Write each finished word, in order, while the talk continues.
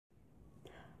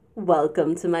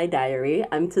Welcome to my diary.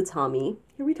 I'm Tatami.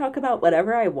 Here we talk about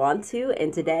whatever I want to,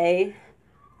 and today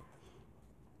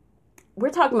we're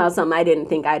talking about something I didn't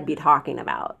think I'd be talking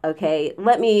about, okay?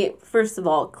 Let me, first of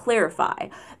all, clarify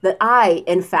that I,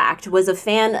 in fact, was a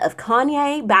fan of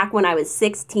Kanye back when I was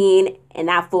 16, and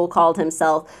that fool called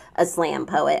himself a slam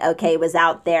poet, okay? Was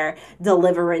out there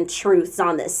delivering truths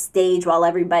on the stage while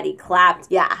everybody clapped.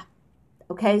 Yeah,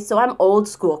 okay? So I'm old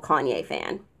school Kanye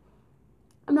fan.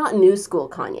 I'm not new school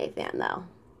Kanye fan, though.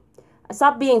 I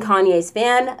stopped being Kanye's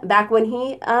fan back when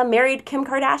he married Kim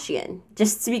Kardashian,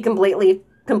 just to be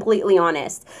completely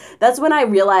honest. That's when I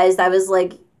realized I was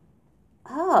like,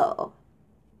 oh,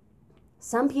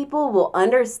 some people will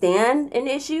understand an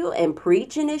issue and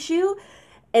preach an issue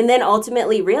and then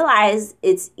ultimately realize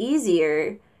it's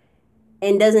easier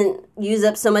and doesn't use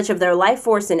up so much of their life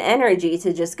force and energy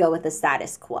to just go with the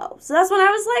status quo. So that's when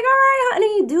I was like, all right,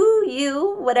 honey, do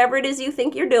you, whatever it is you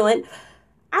think you're doing.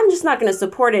 I'm just not going to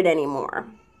support it anymore.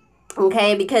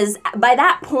 Okay, because by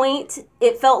that point,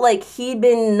 it felt like he'd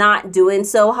been not doing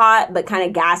so hot, but kind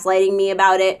of gaslighting me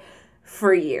about it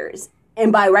for years.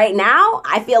 And by right now,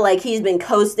 I feel like he's been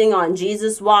coasting on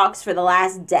Jesus walks for the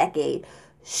last decade.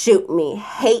 Shoot me.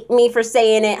 Hate me for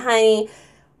saying it, honey.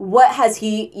 What has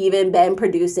he even been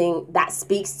producing that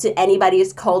speaks to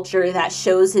anybody's culture, that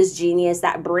shows his genius,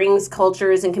 that brings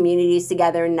cultures and communities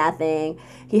together? Nothing.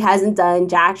 He hasn't done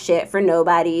jack shit for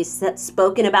nobody,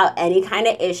 spoken about any kind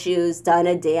of issues, done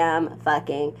a damn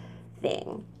fucking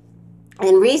thing.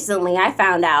 And recently I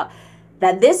found out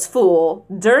that this fool,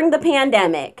 during the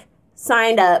pandemic,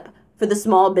 signed up for the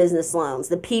small business loans,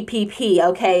 the PPP,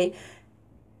 okay?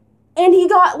 And he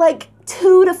got like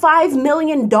 $2 to $5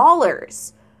 million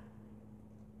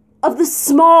of the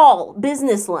small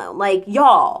business loan. Like,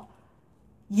 y'all,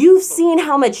 you've seen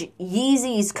how much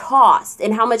Yeezys cost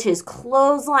and how much his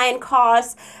clothesline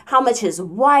costs, how much his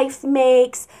wife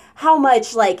makes, how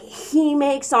much like he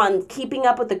makes on keeping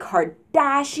up with the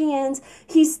Kardashians.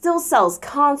 He still sells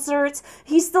concerts.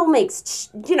 He still makes,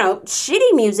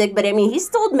 shitty music, but I mean, he's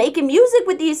still making music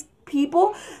with these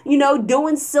people,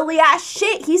 doing silly ass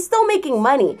shit. He's still making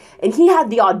money. And he had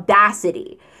the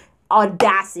audacity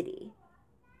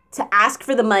to ask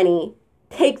for the money,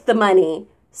 take the money,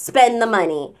 spend the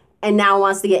money, and now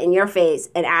wants to get in your face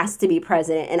and ask to be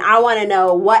president. And I want to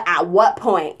know at what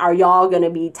point are y'all going to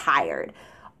be tired?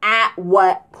 At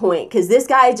what point? Because this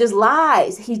guy just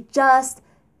lies. He just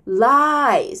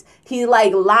lies. He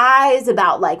lies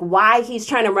about why he's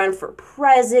trying to run for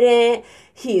president.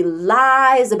 He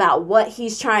lies about what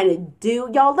he's trying to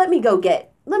do. Y'all, let me go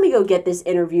get this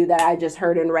interview that I just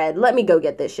heard and read. Let me go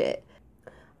get this shit.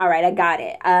 All right, I got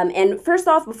it. And first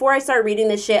off, before I start reading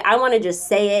this shit, I want to just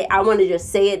say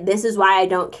it. This is why I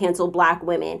don't cancel black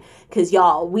women. Because,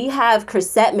 y'all, we have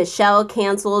Chrisette Michele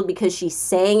canceled because she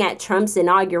sang at Trump's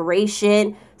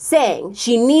inauguration.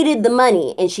 She needed the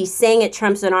money, and she sang at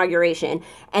Trump's inauguration.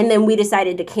 And then we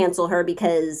decided to cancel her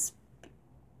because...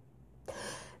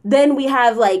 Then we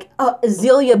have,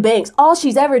 Azealia Banks. All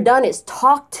she's ever done is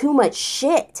talk too much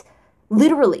shit.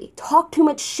 Literally, talk too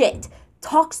much shit.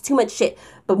 Talks too much shit.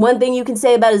 But one thing you can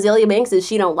say about Azealia Banks is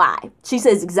she don't lie. She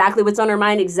says exactly what's on her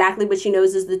mind, exactly what she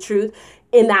knows is the truth.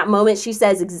 In that moment, she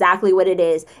says exactly what it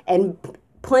is. And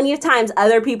plenty of times,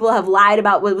 other people have lied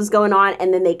about what was going on,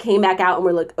 and then they came back out and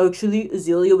were like, actually,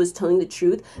 Azealia was telling the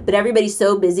truth. But everybody's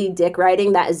so busy dick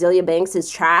riding that Azealia Banks is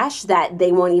trash that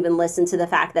they won't even listen to the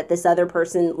fact that this other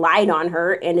person lied on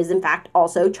her and is, in fact,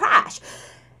 also trash.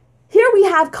 Here we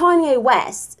have Kanye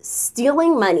West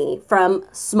stealing money from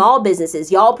small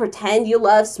businesses. Y'all pretend you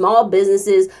love small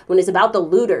businesses when it's about the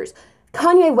looters.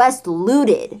 Kanye West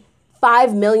looted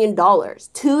 $5 million, $2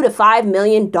 to $5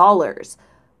 million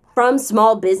from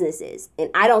small businesses. And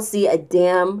I don't see a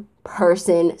damn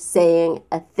person saying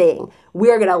a thing.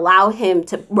 We're going to allow him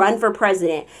to run for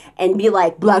president and be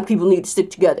like, black people need to stick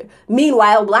together.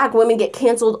 Meanwhile, black women get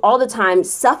canceled all the time,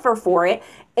 suffer for it.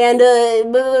 And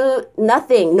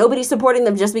nothing. Nobody's supporting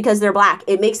them just because they're black.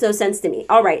 It makes no sense to me.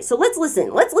 All right, so let's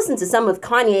listen. Let's listen to some of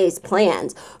Kanye's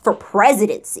plans for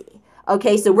presidency.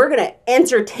 Okay, so we're going to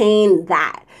entertain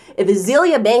that. If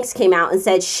Azealia Banks came out and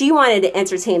said she wanted to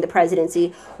entertain the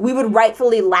presidency, we would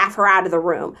rightfully laugh her out of the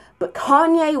room. But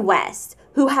Kanye West,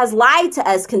 who has lied to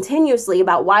us continuously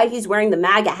about why he's wearing the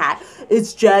MAGA hat,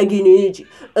 it's dragging energy.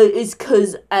 It's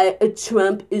because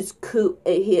Trump is cool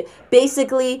here.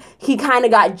 Basically, he kind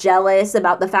of got jealous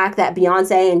about the fact that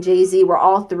Beyonce and Jay-Z were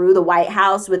all through the White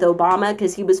House with Obama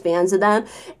because he was fans of them.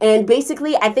 And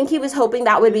basically, I think he was hoping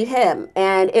that would be him.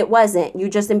 And it wasn't. You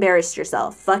just embarrassed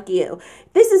yourself. Fuck you.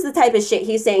 This is the type of shit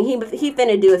he's saying he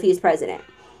finna do if he's president.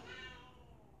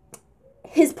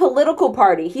 his political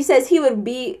party. He says he would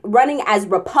be running as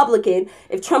Republican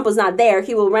if Trump was not there.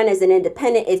 He will run as an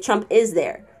independent if Trump is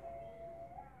there.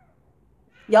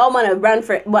 Y'all want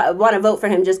to vote for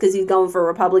him just because he's going for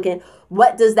Republican.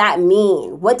 What does that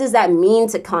mean? What does that mean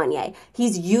to Kanye?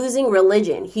 He's using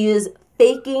religion. He is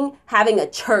faking having a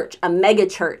church, a mega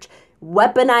church,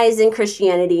 weaponizing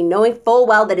Christianity, knowing full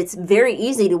well that it's very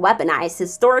easy to weaponize.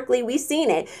 Historically, we've seen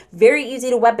it. Very easy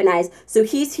to weaponize. So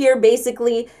he's here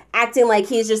basically acting like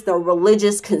he's just a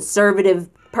religious conservative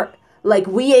like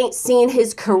we ain't seen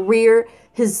his career,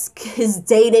 his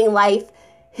dating life,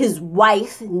 his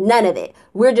wife, none of it.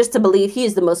 We're just to believe he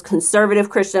is the most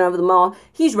conservative Christian of them all.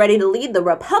 He's ready to lead the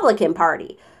Republican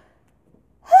Party.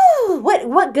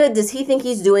 What good does he think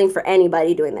he's doing for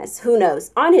anybody doing this? Who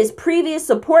knows? On his previous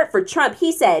support for Trump,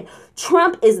 he said,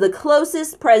 Trump is the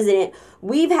closest president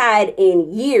we've had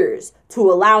in years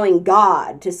to allowing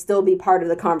God to still be part of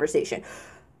the conversation.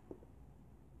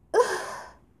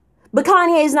 But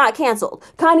Kanye is not canceled.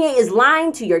 Kanye is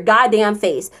lying to your goddamn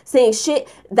face, saying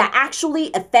shit that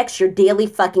actually affects your daily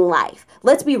fucking life.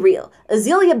 Let's be real.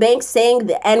 Azealia Banks saying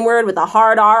the N-word with a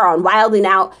hard R on Wildin'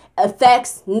 Out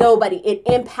affects nobody. It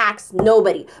impacts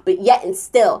nobody. But yet and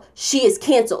still, she is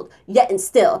canceled. Yet and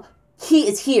still, he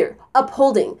is here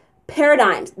upholding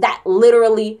paradigms that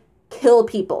literally kill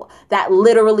people, that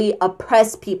literally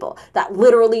oppress people, that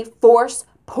literally force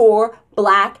poor,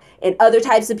 Black, and other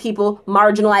types of people,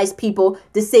 marginalized people,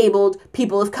 disabled,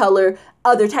 people of color,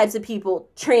 other types of people,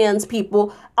 trans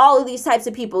people, all of these types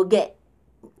of people get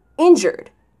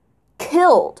injured,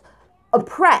 killed,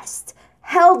 oppressed,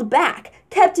 held back,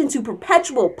 kept into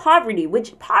perpetual poverty,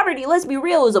 which poverty, let's be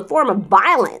real, is a form of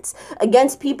violence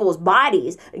against people's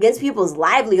bodies, against people's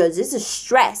livelihoods. This is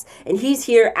stress, and he's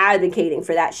here advocating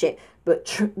for that shit.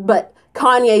 But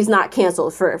Kanye's not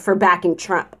canceled for backing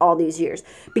Trump all these years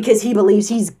because he believes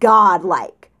he's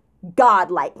godlike.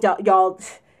 Godlike. Y'all,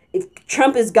 if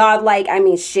Trump is godlike, I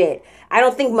mean, shit. I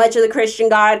don't think much of the Christian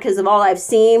God because of all I've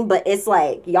seen, but it's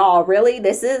like, y'all, really?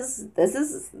 This is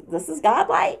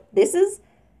godlike? This is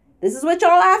what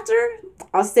y'all after?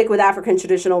 I'll stick with African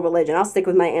traditional religion. I'll stick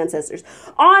with my ancestors.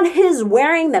 On his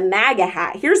wearing the MAGA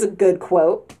hat, here's a good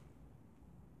quote.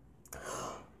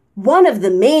 One of the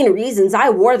main reasons I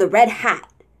wore the red hat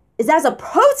is as a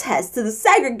protest to the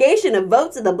segregation of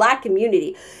votes in the Black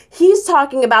community. He's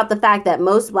talking about the fact that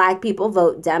most Black people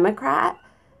vote Democrat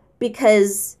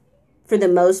because, for the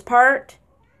most part,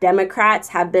 Democrats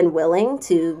have been willing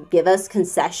to give us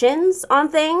concessions on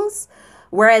things,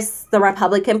 whereas the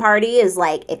Republican Party is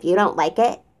like, if you don't like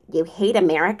it, you hate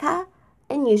America,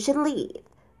 and you should leave.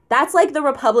 That's like the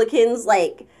Republicans,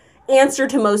 like, answer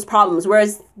to most problems,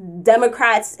 whereas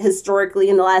Democrats historically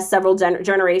in the last several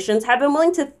generations have been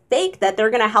willing to fake that they're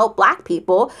going to help Black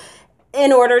people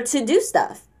in order to do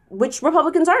stuff, which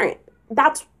Republicans aren't.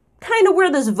 That's kind of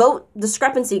where this vote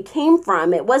discrepancy came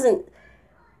from. It wasn't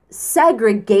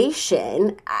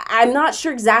segregation. I'm not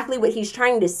sure exactly what he's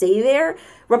trying to say there.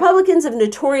 Republicans have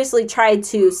notoriously tried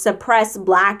to suppress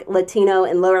Black, Latino,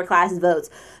 and lower class votes.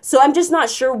 So I'm just not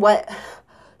sure what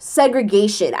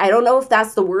segregation. I don't know if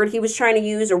that's the word he was trying to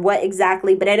use or what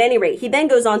exactly, but at any rate, he then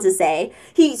goes on to say,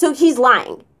 he's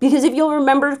lying. Because if you'll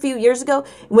remember a few years ago,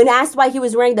 when asked why he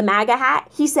was wearing the MAGA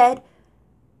hat, he said,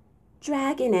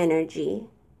 dragon energy.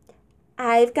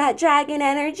 I've got dragon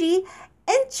energy,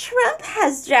 and Trump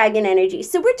has dragon energy.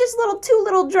 So we're just two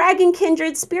little dragon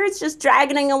kindred spirits just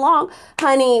dragging along.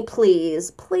 Honey, please,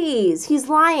 please. He's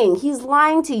lying. He's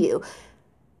lying to you.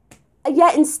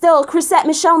 Yet and still, Chrisette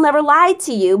Michele never lied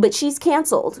to you, but she's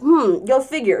canceled. Go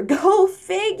figure. Go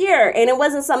figure. And it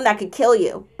wasn't something that could kill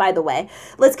you, by the way.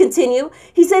 Let's continue.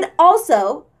 He said,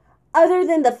 also, other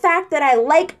than the fact that I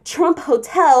like Trump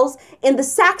hotels and the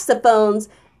saxophones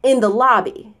in the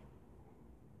lobby.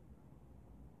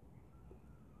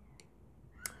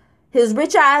 His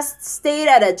rich ass stayed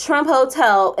at a Trump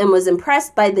hotel and was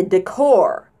impressed by the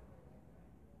decor.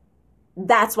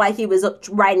 That's why he was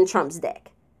riding Trump's dick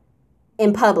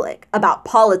in public about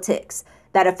politics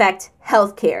that affect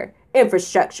healthcare,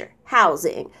 infrastructure,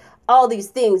 housing, all these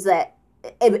things that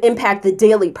impact the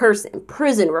daily person,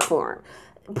 prison reform,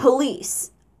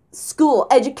 police, school,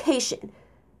 education,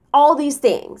 all these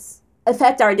things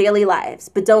affect our daily lives.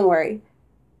 But don't worry.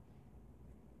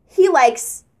 He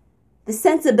likes the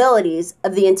sensibilities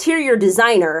of the interior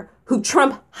designer who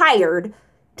Trump hired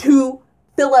to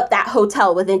fill up that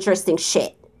hotel with interesting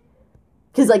shit.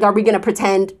 Because, like, are we going to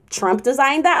pretend Trump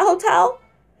designed that hotel?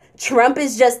 Trump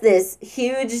is just this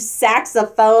huge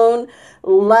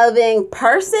saxophone-loving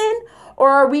person? Or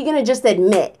are we going to just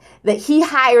admit that he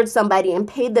hired somebody and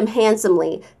paid them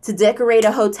handsomely to decorate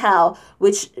a hotel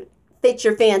which fits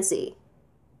your fancy?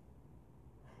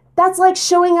 That's like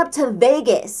showing up to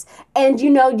Vegas and, you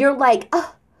know, you're like,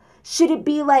 oh, should it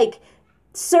be like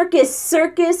circus,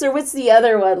 or what's the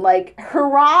other one? Like,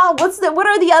 hurrah? What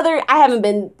are the other? I haven't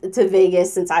been to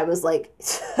Vegas since I was like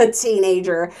a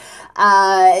teenager.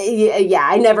 Yeah,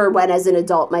 I never went as an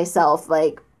adult myself.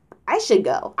 Like, I should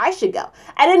go.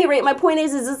 At any rate, my point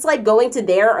is it's like going to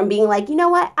there and being like, you know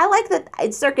what? I like that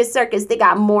it's circus. They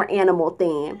got more animal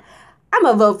theme. I'm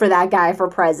going to vote for that guy for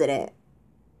president.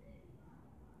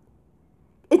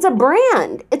 It's a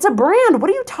brand. What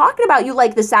are you talking about? You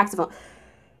like the saxophone.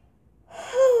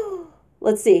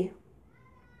 Let's see.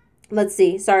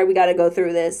 Sorry, we got to go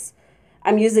through this.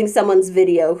 I'm using someone's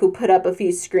video who put up a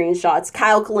few screenshots.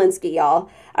 Kyle Kalinske, y'all.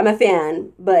 I'm a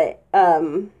fan, but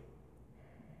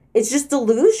it's just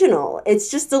delusional.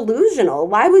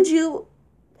 Why would you?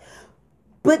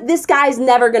 But this guy's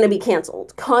never going to be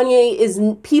canceled.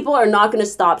 People are not going to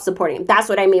stop supporting him. That's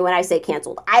what I mean when I say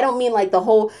canceled. I don't mean like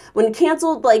when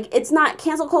canceled, like it's not,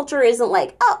 cancel culture isn't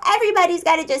like, oh, everybody's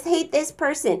got to just hate this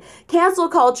person. Cancel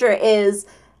culture is,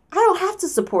 I don't have to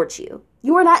support you.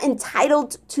 You are not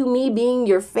entitled to me being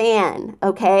your fan,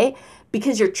 okay?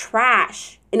 Because you're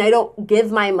trash. And I don't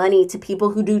give my money to people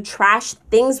who do trash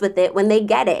things with it when they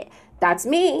get it. That's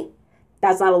me.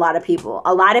 That's not a lot of people.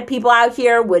 A lot of people out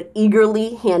here would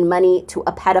eagerly hand money to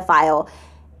a pedophile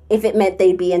if it meant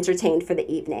they'd be entertained for the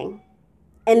evening.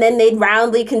 And then they'd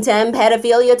roundly condemn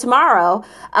pedophilia tomorrow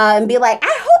and be like,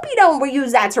 I hope you don't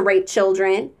use that to rape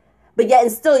children. But yet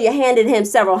and still you handed him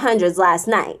several hundreds last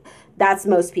night. That's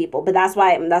most people. But that's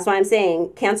why I'm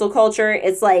saying cancel culture,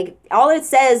 it's like all it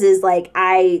says is like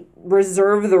I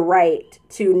reserve the right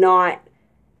to not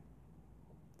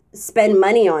spend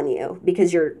money on you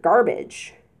because you're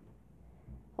garbage.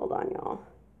 Hold on, y'all.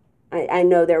 I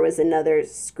know there was another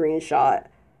screenshot.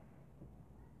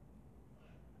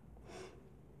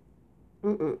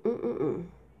 And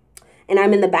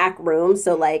I'm in the back room,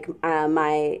 so like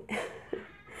my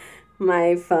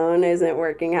my phone isn't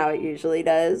working how it usually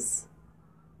does.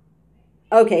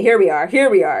 Okay, here we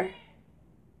are.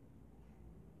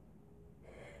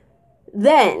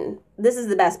 Then, this is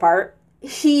the best part.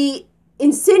 He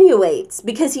insinuates,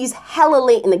 because he's hella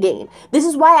late in the game. This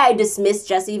is why I dismissed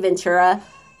Jesse Ventura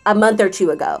a month or two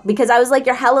ago, because I was like,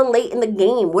 you're hella late in the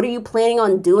game. What are you planning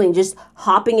on doing? Just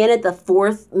hopping in at the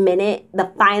 4th minute,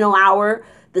 the final hour,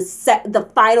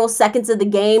 the final seconds of the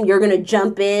game? You're going to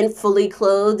jump in fully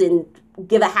clothed and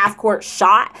give a half-court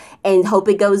shot and hope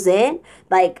it goes in?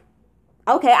 Like,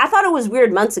 okay, I thought it was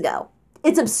weird months ago.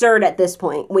 It's absurd at this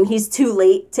point when he's too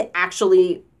late to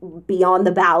actually be on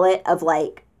the ballot of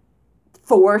like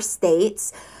 4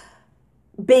 states,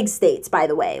 big states, by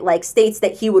the way, like states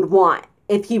that he would want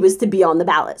if he was to be on the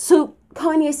ballot. So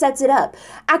Kanye sets it up.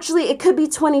 Actually, it could be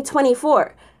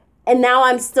 2024. And now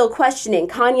I'm still questioning,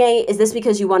 Kanye, is this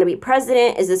because you want to be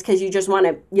president? Is this because you just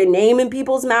want your name in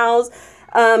people's mouths?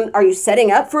 Are you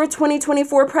setting up for a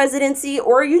 2024 presidency?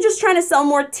 Or are you just trying to sell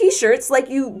more t-shirts? Like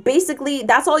you basically,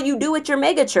 that's all you do at your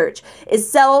mega church is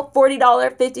sell $40,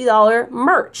 $50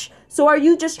 merch. So are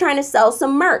you just trying to sell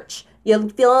some merch? You're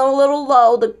feeling a little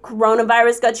low. The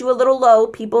coronavirus got you a little low.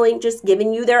 People ain't just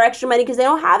giving you their extra money because they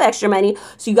don't have extra money.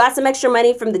 So you got some extra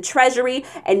money from the treasury,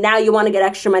 and now you want to get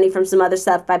extra money from some other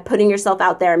stuff by putting yourself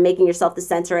out there and making yourself the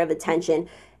center of attention.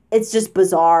 It's just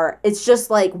bizarre. It's just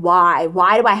like, why?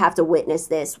 Why do I have to witness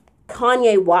this?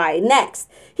 Kanye, why? Next,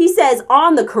 he says,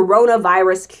 on the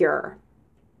coronavirus cure,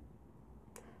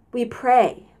 we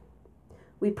pray.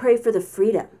 We pray for the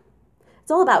freedom. It's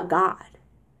all about God.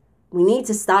 We need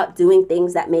to stop doing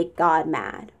things that make God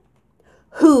mad.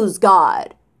 Who's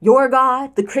God? Your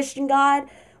God? The Christian God?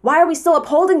 Why are we still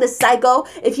upholding this psycho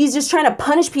if he's just trying to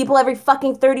punish people every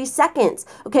fucking 30 seconds?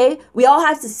 Okay? We all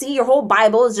have to see your whole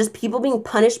Bible is just people being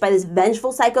punished by this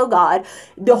vengeful psycho God.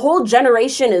 The whole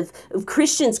generation of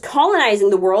Christians colonizing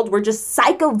the world were just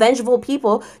psycho vengeful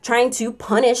people trying to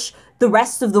punish the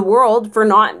rest of the world for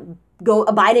not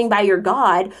abiding by your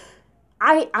God.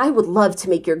 I would love to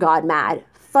make your God mad.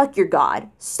 Fuck your God.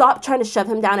 Stop trying to shove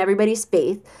him down everybody's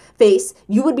face.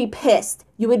 You would be pissed.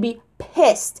 You would be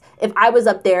pissed if I was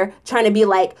up there trying to be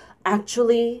like,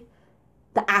 actually,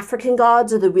 the African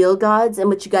gods are the real gods, and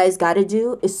what you guys got to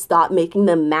do is stop making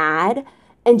them mad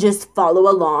and just follow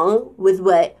along with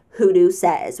what hoodoo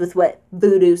says, with what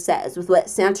voodoo says, with what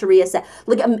Santeria says.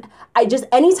 Like,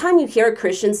 anytime you hear a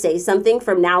Christian say something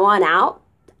from now on out,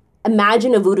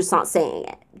 imagine a voodoo saint saying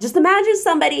it. Just imagine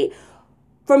somebody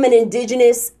from an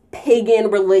indigenous pagan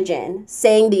religion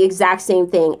saying the exact same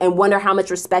thing, and wonder how much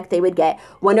respect they would get,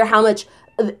 wonder how much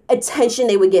attention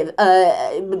they would give,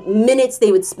 minutes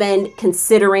they would spend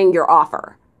considering your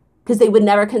offer, because they would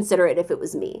never consider it if it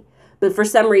was me. But for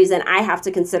some reason, I have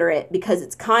to consider it because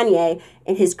it's Kanye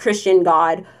and his Christian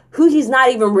God, who he's not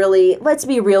even really, let's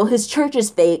be real, his church is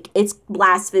fake. It's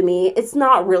blasphemy. It's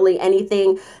not really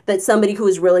anything that somebody who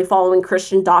is really following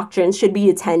Christian doctrine should be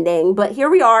attending. But here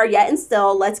we are, yet and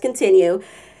still, let's continue.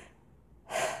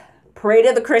 Pray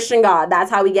to the Christian God. That's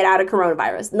how we get out of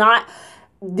coronavirus. Not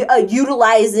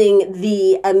utilizing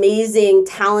the amazing,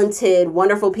 talented,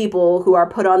 wonderful people who are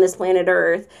put on this planet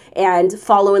Earth and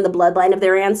following the bloodline of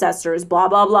their ancestors, blah,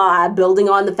 blah, blah, building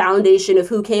on the foundation of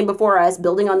who came before us,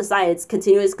 building on the science,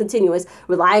 continuous,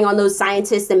 relying on those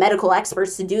scientists and medical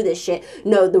experts to do this shit.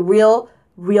 No, the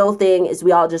real thing is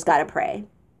we all just got to pray.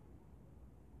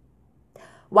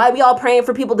 Why are we all praying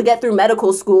for people to get through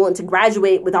medical school and to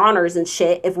graduate with honors and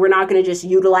shit if we're not going to just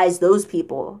utilize those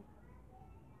people?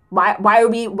 Why are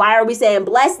we saying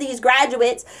bless these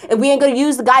graduates if we ain't going to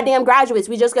use the goddamn graduates?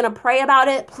 We just going to pray about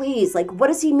it? Please, like, what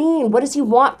does he mean? What does he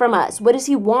want from us? What does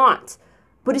he want?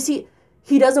 What does he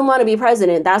doesn't want to be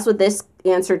president. That's what this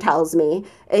answer tells me.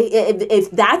 If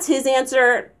that's his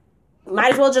answer,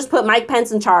 might as well just put Mike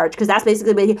Pence in charge, because that's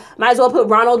basically what he, might as well put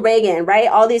Ronald Reagan, right?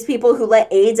 All these people who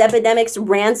let AIDS epidemics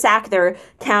ransack their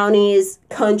counties,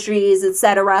 countries,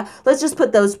 etc. Let's just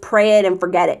put those pray it and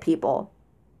forget it people.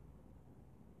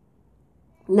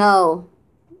 No.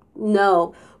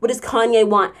 What does Kanye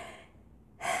want?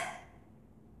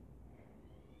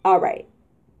 All right.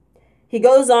 He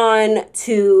goes on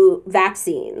to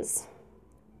vaccines,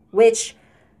 which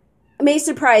may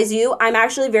surprise you. I'm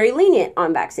actually very lenient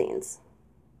on vaccines.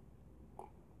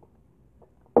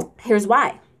 Here's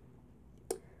why.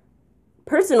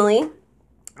 Personally,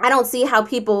 I don't see how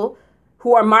people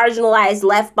who are marginalized,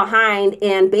 left behind,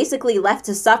 and basically left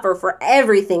to suffer for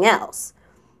everything else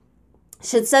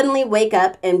should suddenly wake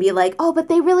up and be like, oh, but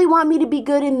they really want me to be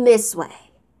good in this way.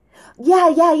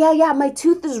 Yeah. My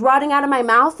tooth is rotting out of my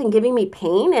mouth and giving me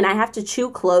pain, and I have to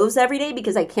chew cloves every day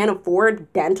because I can't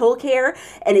afford dental care,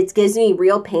 and it gives me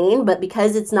real pain. But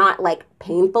because it's not like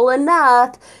painful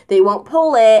enough, they won't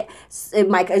pull it.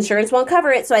 My insurance won't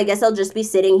cover it. So I guess I'll just be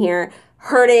sitting here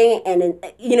hurting and,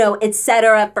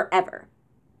 etc. forever.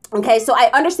 Okay. So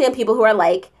I understand people who are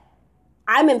like,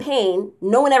 I'm in pain.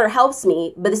 No one ever helps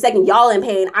me. But the second y'all in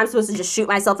pain, I'm supposed to just shoot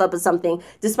myself up with something,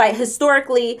 despite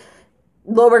historically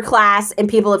lower class and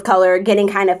people of color getting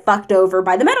kind of fucked over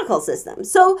by the medical system.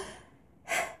 So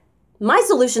my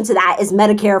solution to that is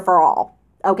Medicare for all.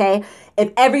 Okay.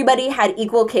 If everybody had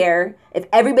equal care, if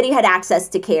everybody had access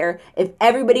to care, if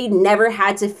everybody never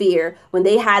had to fear when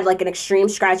they had like an extreme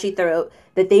scratchy throat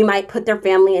that they might put their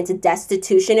family into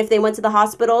destitution if they went to the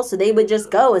hospital. So they would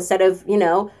just go instead of,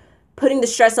 putting the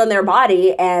stress on their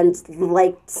body and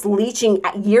like leeching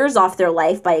years off their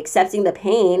life by accepting the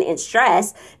pain and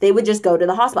stress, they would just go to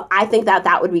the hospital. I think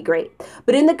that would be great.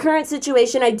 But in the current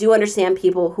situation, I do understand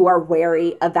people who are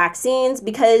wary of vaccines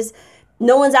because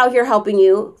no one's out here helping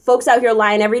you. Folks out here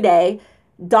lying every day.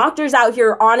 Doctors out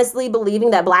here honestly believing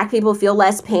that Black people feel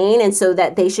less pain and so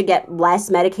that they should get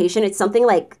less medication. It's something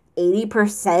like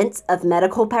 80% of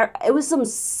it was some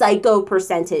psycho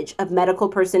percentage of medical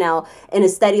personnel in a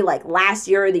study like last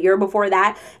year or the year before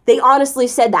that. They honestly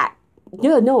said that.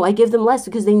 Yeah, no, I give them less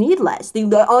because they need less. They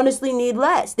honestly need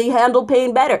less. They handle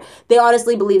pain better. They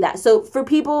honestly believe that. So for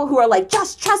people who are like,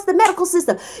 just trust the medical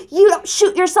system. You don't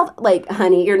shoot yourself. Like,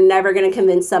 honey, you're never going to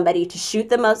convince somebody to shoot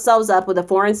themselves up with a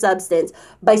foreign substance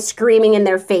by screaming in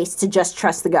their face to just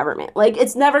trust the government. Like,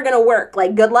 it's never going to work.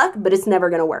 Like, good luck, but it's never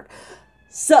going to work.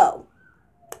 So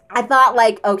I thought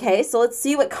like, okay, so let's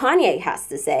see what Kanye has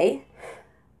to say.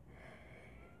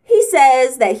 He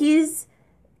says that he's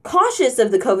cautious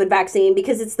of the COVID vaccine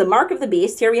because it's the mark of the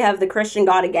beast. Here we have the Christian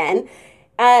God again.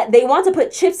 They want to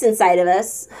put chips inside of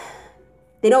us.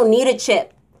 They don't need a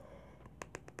chip.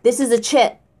 This is a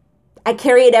chip. I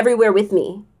carry it everywhere with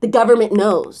me. The government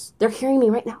knows. They're hearing me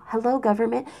right now. Hello,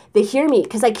 government. They hear me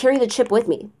because I carry the chip with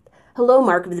me. Hello,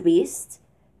 mark of the beast.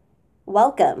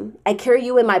 Welcome. I carry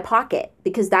you in my pocket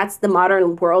because that's the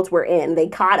modern world we're in. They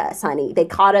caught us, honey. They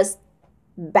caught us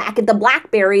back at the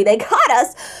BlackBerry. They caught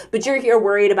us. But you're here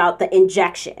worried about the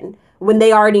injection when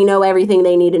they already know everything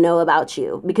they need to know about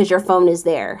you because your phone is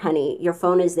there, honey. Your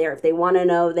phone is there. If they want to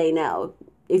know, they know.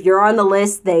 If you're on the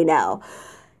list, they know.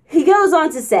 He goes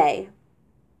on to say,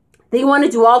 they want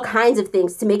to do all kinds of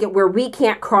things to make it where we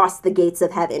can't cross the gates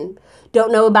of heaven.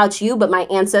 Don't know about you, but my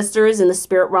ancestors in the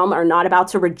spirit realm are not about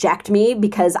to reject me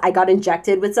because I got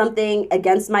injected with something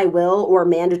against my will or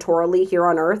mandatorily here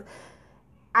on earth.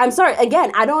 I'm sorry.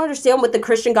 Again, I don't understand what the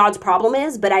Christian God's problem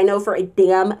is, but I know for a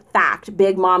damn fact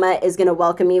Big Mama is going to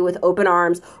welcome me with open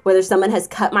arms, whether someone has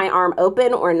cut my arm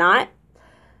open or not.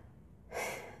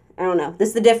 I don't know. This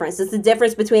is the difference. This is the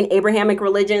difference between Abrahamic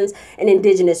religions and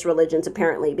indigenous religions,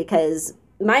 apparently, because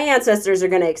my ancestors are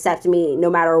going to accept me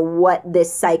no matter what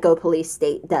this psycho police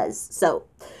state does. So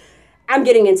I'm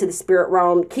getting into the spirit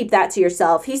realm. Keep that to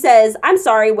yourself. He says, I'm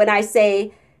sorry when I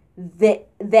say that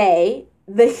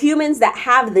the humans that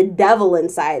have the devil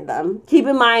inside them. Keep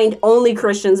in mind, only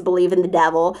Christians believe in the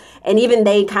devil. And even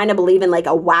they kind of believe in like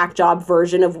a whack job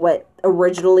version of what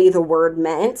originally the word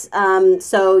meant.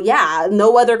 So yeah,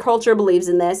 no other culture believes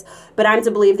in this. But I'm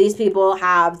to believe these people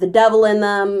have the devil in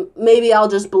them. Maybe I'll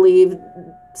just believe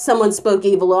someone spoke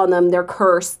evil on them. They're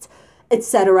cursed,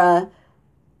 etc.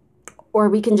 Or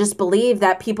we can just believe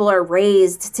that people are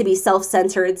raised to be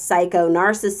self-centered psycho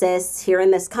narcissists here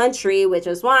in this country, which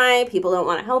is why people don't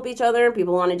want to help each other.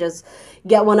 People want to just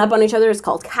get one up on each other. It's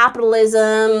called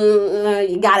capitalism.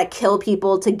 You got to kill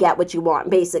people to get what you want,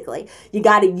 basically. You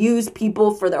got to use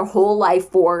people for their whole life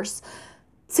force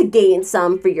to gain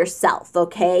some for yourself,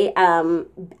 okay?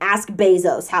 Ask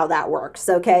Bezos how that works,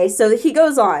 okay? So he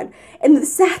goes on. And the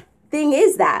saddest thing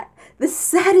is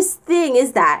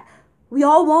that we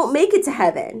all won't make it to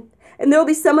heaven. And there will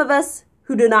be some of us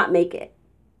who do not make it.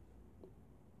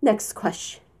 Next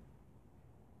question.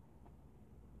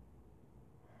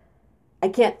 I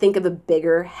can't think of a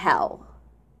bigger hell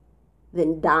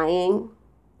than dying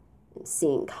and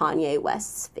seeing Kanye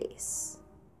West's face.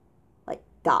 Like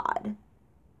God.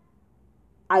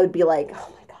 I would be like,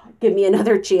 oh my God, give me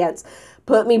another chance.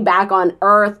 Put me back on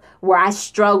earth where I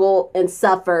struggle and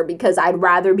suffer, because I'd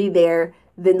rather be there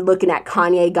than looking at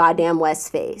Kanye goddamn West's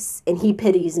face. And he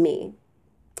pities me.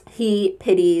 He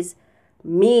pities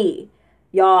me.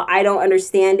 Y'all, I don't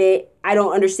understand it. I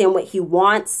don't understand what he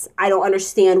wants. I don't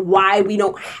understand why we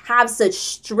don't have such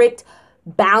strict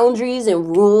boundaries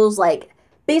and rules. Like,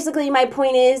 basically, my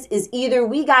point is either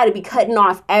we got to be cutting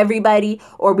off everybody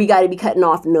or we got to be cutting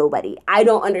off nobody. I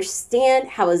don't understand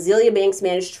how Azealia Banks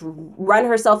managed to run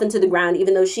herself into the ground,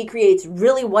 even though she creates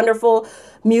really wonderful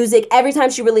music. Every time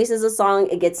she releases a song,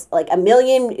 it gets like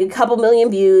a couple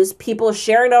million views. People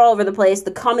sharing it all over the place.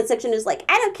 The comment section is like,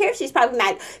 I don't care if she's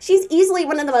problematic. She's easily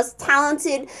one of the most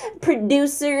talented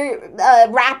producer,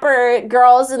 rapper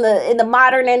girls in the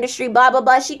modern industry, blah, blah,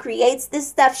 blah. She creates this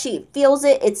stuff. She feels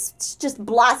it. It's just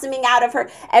blossoming out of her.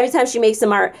 Every time she makes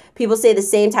some art, people say the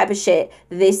same type of shit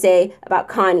that they say about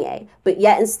Kanye. But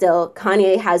yet and still,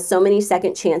 Kanye has so many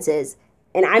second chances.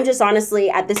 And I'm just honestly,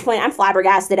 at this point, I'm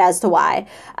flabbergasted as to why.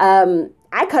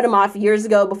 I cut him off years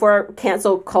ago before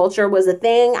cancel culture was a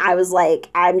thing. I was like,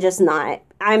 I'm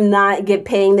not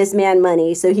paying this man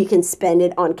money so he can spend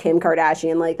it on Kim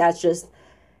Kardashian. Like,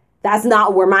 that's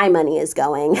not where my money is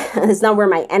going. It's not where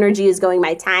my energy is going,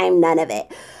 my time, none of it.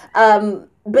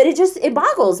 But it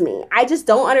boggles me. I just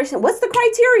don't understand. What's the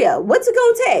criteria? What's it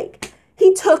gonna take?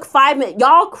 He took 5 minutes.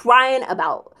 Y'all crying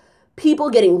about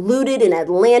people getting looted in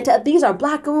Atlanta. These are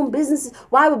black-owned businesses.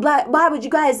 Why would you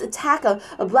guys attack a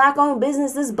black-owned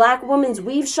business? This black woman's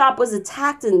weave shop was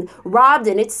attacked and robbed,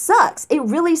 and it sucks. It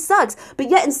really sucks. But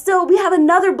yet and still, we have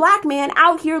another black man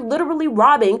out here literally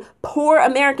robbing poor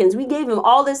Americans. We gave him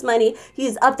all this money.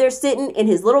 He's up there sitting in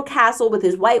his little castle with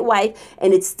his white wife,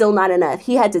 and it's still not enough.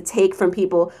 He had to take from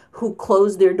people who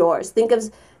closed their doors. Think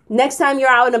of next time you're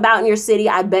out and about in your city,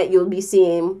 I bet you'll be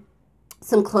seeing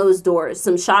some closed doors,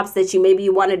 some shops that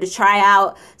you wanted to try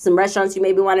out, some restaurants you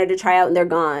maybe wanted to try out, and they're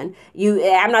gone.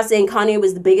 I'm not saying Kanye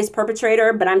was the biggest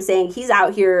perpetrator, but I'm saying he's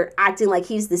out here acting like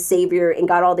he's the savior and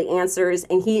got all the answers,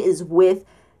 and he is with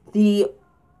the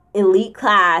elite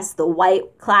class, the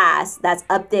white class that's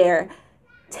up there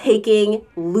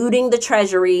looting the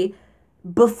treasury,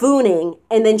 buffooning,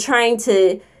 and then trying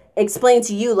to explain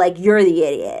to you like you're the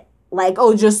idiot. Like,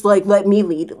 oh, just like let me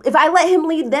lead. If I let him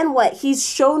lead, then what? He's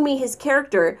shown me his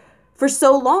character for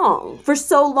so long.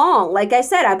 Like I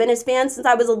said, I've been his fan since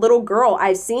I was a little girl.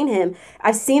 I've seen him.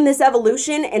 I've seen this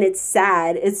evolution, and it's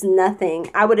sad. It's nothing.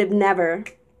 I would have never.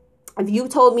 If you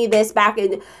told me this back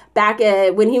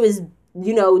when he was,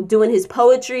 doing his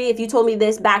poetry, if you told me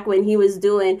this back when he was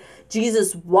doing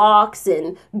Jesus Walks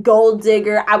and Gold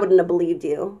Digger, I wouldn't have believed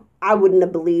you. I'd have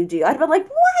been like,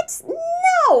 what?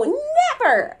 No,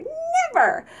 never.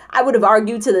 I would have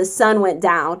argued till the sun went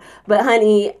down. But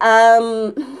honey,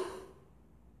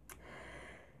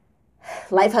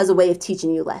 life has a way of teaching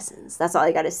you lessons. That's all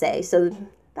I got to say. So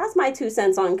that's my 2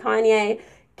 cents on Kanye,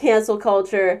 cancel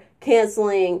culture,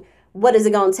 canceling. What is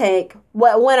it going to take?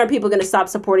 When are people going to stop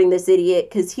supporting this idiot?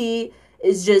 Because he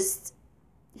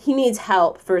needs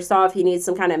help. First off, he needs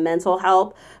some kind of mental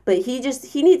help, but he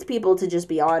needs people to just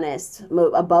be honest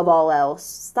above all else.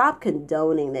 Stop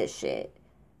condoning this shit.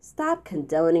 Stop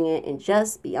condoning it and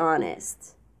just be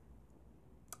honest.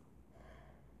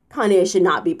 Kanye should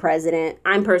not be president.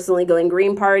 I'm personally going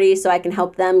Green Party so I can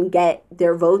help them get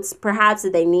their votes perhaps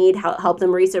that they need, help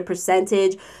them reach their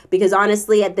percentage. Because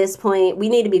honestly, at this point, we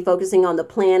need to be focusing on the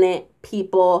planet,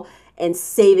 people, and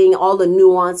saving all the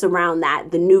nuance around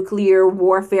that. The nuclear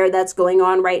warfare that's going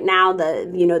on right now, the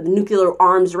nuclear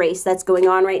arms race that's going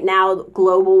on right now,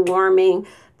 global warming,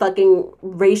 fucking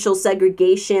racial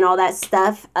segregation, all that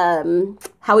stuff.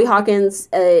 Howie Hawkins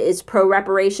is pro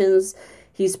reparations.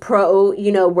 He's pro,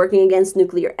 working against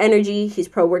nuclear energy. He's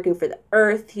pro working for the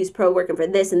earth. He's pro working for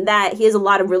this and that. He has a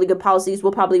lot of really good policies.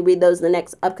 We'll probably read those in the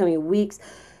next upcoming weeks.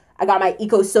 I got my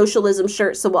eco-socialism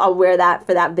shirt, so I'll wear that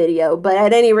for that video. But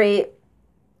at any rate,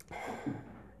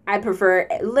 I prefer,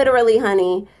 literally,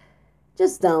 honey,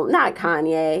 just not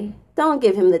Kanye. Don't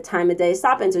give him the time of day.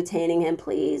 Stop entertaining him,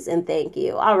 please, and thank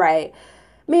you. All right.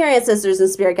 May your ancestors and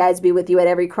spirit guides be with you at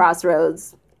every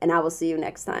crossroads, and I will see you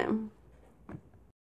next time.